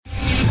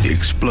The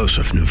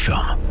explosive new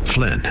film,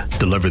 Flynn,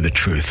 deliver the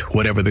truth,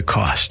 whatever the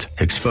cost,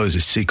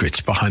 exposes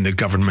secrets behind the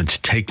government's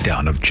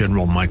takedown of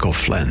General Michael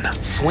Flynn.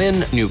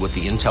 Flynn knew what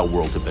the intel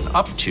world had been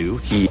up to.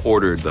 He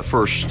ordered the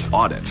first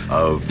audit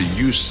of the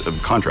use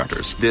of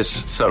contractors.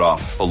 This set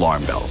off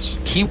alarm bells.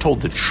 He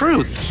told the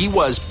truth. He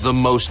was the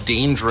most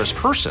dangerous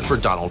person for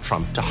Donald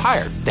Trump to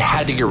hire. They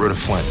had to get rid of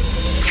Flynn.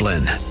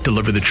 Flynn,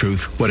 deliver the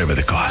truth, whatever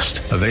the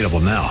cost. Available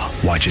now.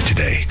 Watch it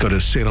today. Go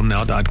to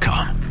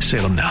salemnow.com.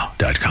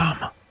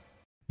 salemnow.com.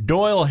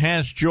 Doyle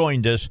has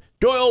joined us.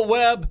 Doyle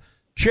Webb,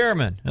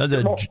 chairman of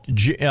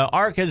the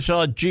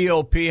Arkansas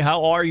GOP.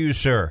 How are you,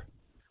 sir?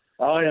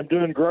 I am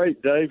doing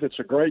great, Dave. It's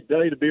a great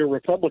day to be a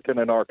Republican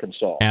in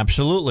Arkansas.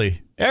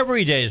 Absolutely.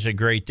 Every day is a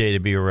great day to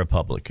be a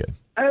Republican.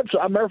 As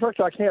a matter of fact,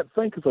 I can't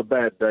think of a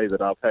bad day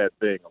that I've had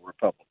being a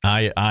Republican.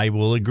 I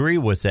will agree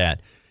with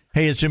that.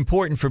 Hey, it's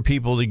important for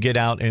people to get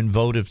out and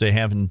vote if they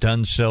haven't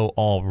done so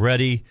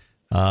already.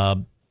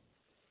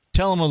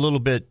 Tell them a little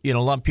bit. A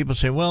lot of people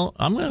say, well,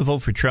 I'm going to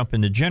vote for Trump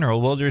in the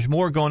general. Well, there's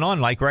more going on.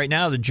 Like right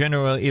now, the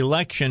general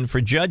election for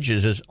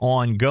judges is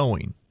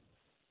ongoing.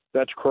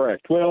 That's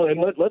correct. Well,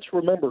 and let's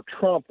remember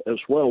Trump as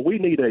well. We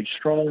need a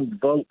strong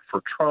vote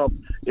for Trump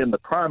in the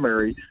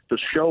primary to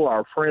show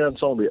our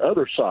friends on the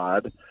other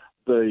side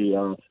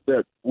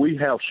that we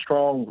have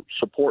strong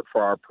support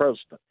for our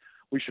president.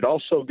 We should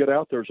also get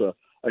out. There's a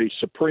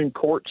Supreme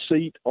Court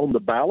seat on the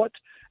ballot,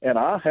 and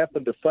I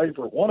happen to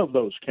favor one of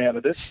those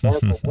candidates,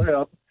 Barbara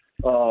Webb.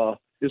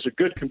 Is a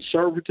good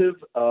conservative,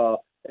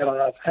 and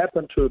I've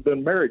happened to have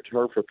been married to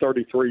her for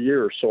 33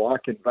 years, so I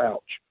can vouch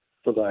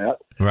for that.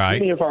 Right.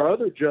 Many of our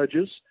other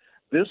judges,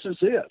 this is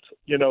it.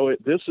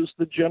 This is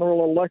the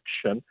general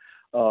election.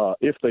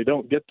 If they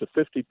don't get to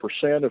 50%,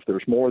 if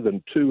there's more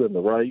than two in the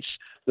race,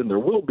 then there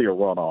will be a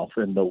runoff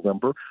in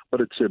November.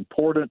 But it's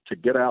important to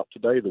get out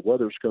today. The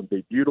weather's going to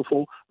be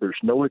beautiful. There's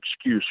no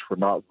excuse for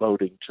not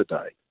voting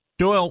today.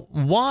 Doyle,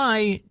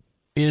 why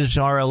is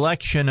our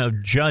election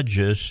of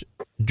judges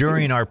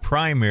during our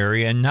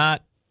primary and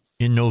not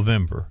in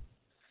November?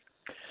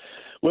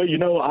 Well,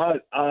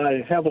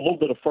 I have a little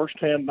bit of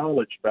firsthand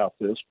knowledge about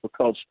this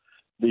because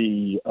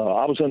I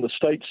was in the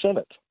state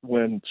Senate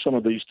when some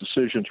of these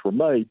decisions were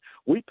made.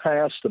 We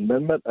passed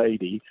Amendment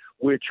 80,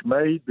 which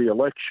made the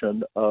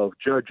election of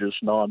judges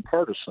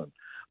nonpartisan.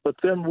 But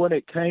then when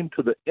it came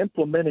to the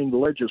implementing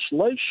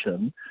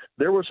legislation,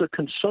 there was a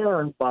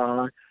concern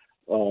by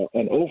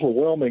an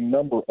overwhelming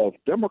number of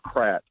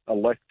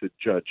Democrat-elected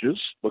judges,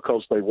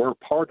 because they were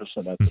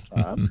partisan at the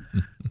time,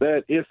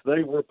 that if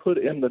they were put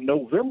in the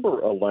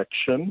November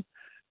election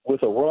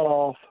with a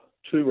runoff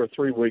 2 or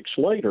 3 weeks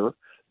later,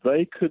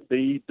 they could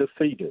be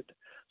defeated.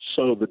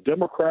 So the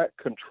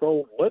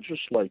Democrat-controlled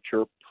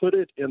legislature put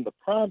it in the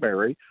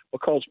primary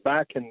because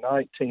back in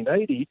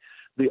 1980,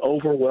 the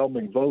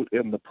overwhelming vote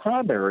in the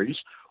primaries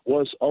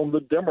was on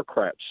the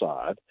Democrat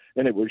side,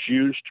 and it was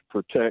used to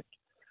protect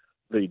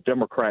the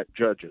Democrat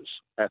judges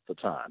at the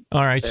time.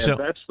 All right, and so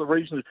that's the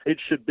reason it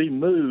should be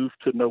moved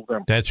to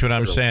November. That's what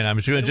I'm saying. I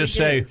was going to just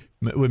say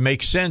it would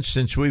make sense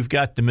since we've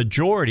got the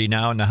majority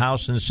now in the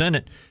House and the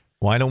Senate.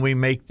 Why don't we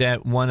make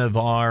that one of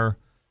our,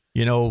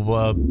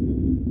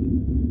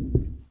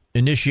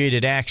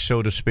 initiated acts,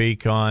 so to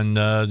speak, on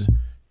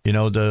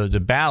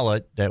the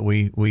ballot that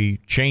we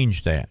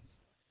change that?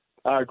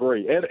 I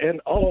agree.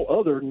 And all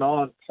other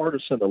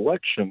nonpartisan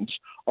elections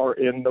are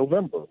in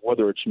November,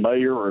 whether it's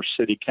mayor or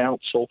city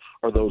council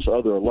or those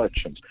other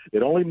elections.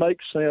 It only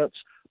makes sense,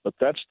 but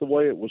that's the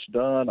way it was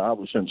done. I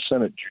was in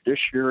Senate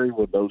Judiciary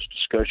when those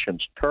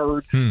discussions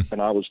occurred,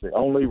 and I was the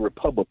only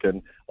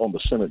Republican on the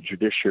Senate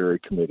Judiciary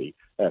Committee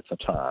at the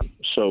time.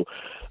 So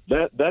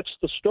that's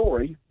the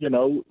story.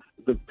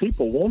 The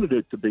people wanted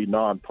it to be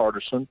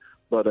nonpartisan,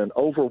 but an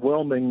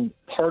overwhelming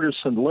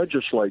partisan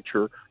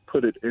legislature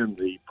put it in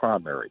the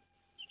primary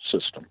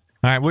system.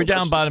 All right, we're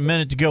down about a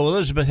minute to go.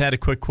 Elizabeth had a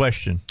quick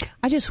question.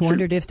 I just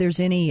wondered if there's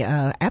any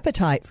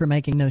appetite for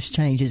making those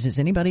changes. Is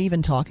anybody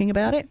even talking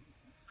about it?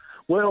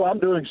 Well, I'm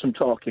doing some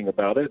talking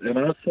about it, and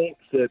I think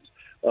that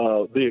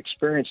the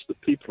experience that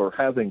people are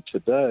having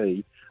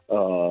today,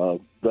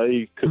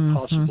 they could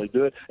possibly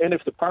do it. And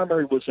if the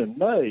primary was in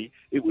May,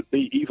 it would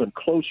be even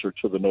closer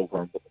to the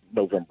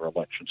November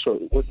election, so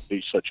it wouldn't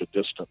be such a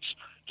distance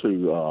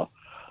to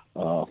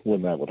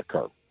when that would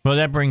occur. Well,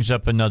 that brings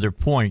up another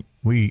point.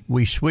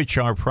 We switch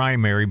our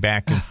primary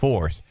back and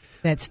forth.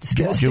 That's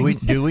disgusting.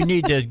 Do we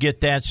need to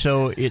get that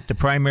so the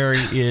primary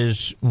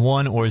is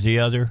one or the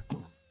other?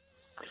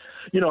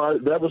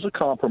 That was a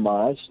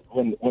compromise.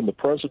 When the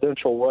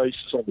presidential race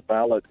is on the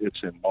ballot,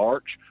 it's in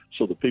March,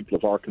 so the people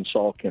of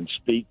Arkansas can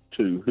speak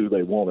to who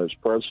they want as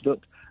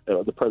president,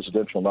 the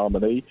presidential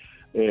nominee.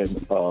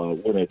 And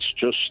when it's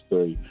just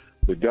the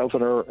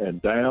governor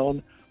and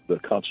down, the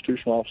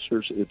constitutional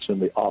officers, it's in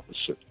the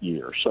opposite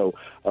year. So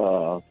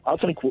I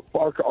think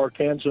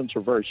Arkansans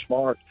are very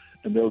smart,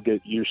 and they'll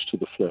get used to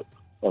the flip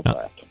of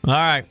that. All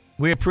right.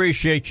 We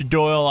appreciate you,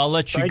 Doyle. I'll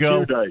let you go.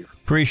 Thank you, Dave.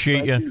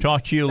 Appreciate you.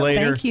 Talk to you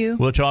later. Thank you.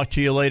 We'll talk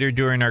to you later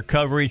during our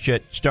coverage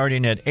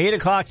starting at 8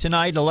 o'clock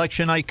tonight.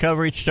 Election night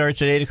coverage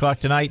starts at 8 o'clock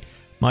tonight.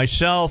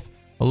 Myself,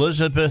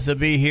 Elizabeth will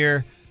be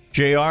here.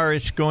 JR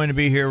is going to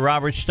be here.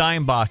 Robert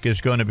Steinbach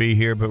is going to be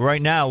here. But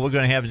right now, we're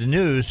going to have the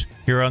news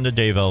here on the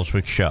Dave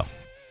Elswick Show.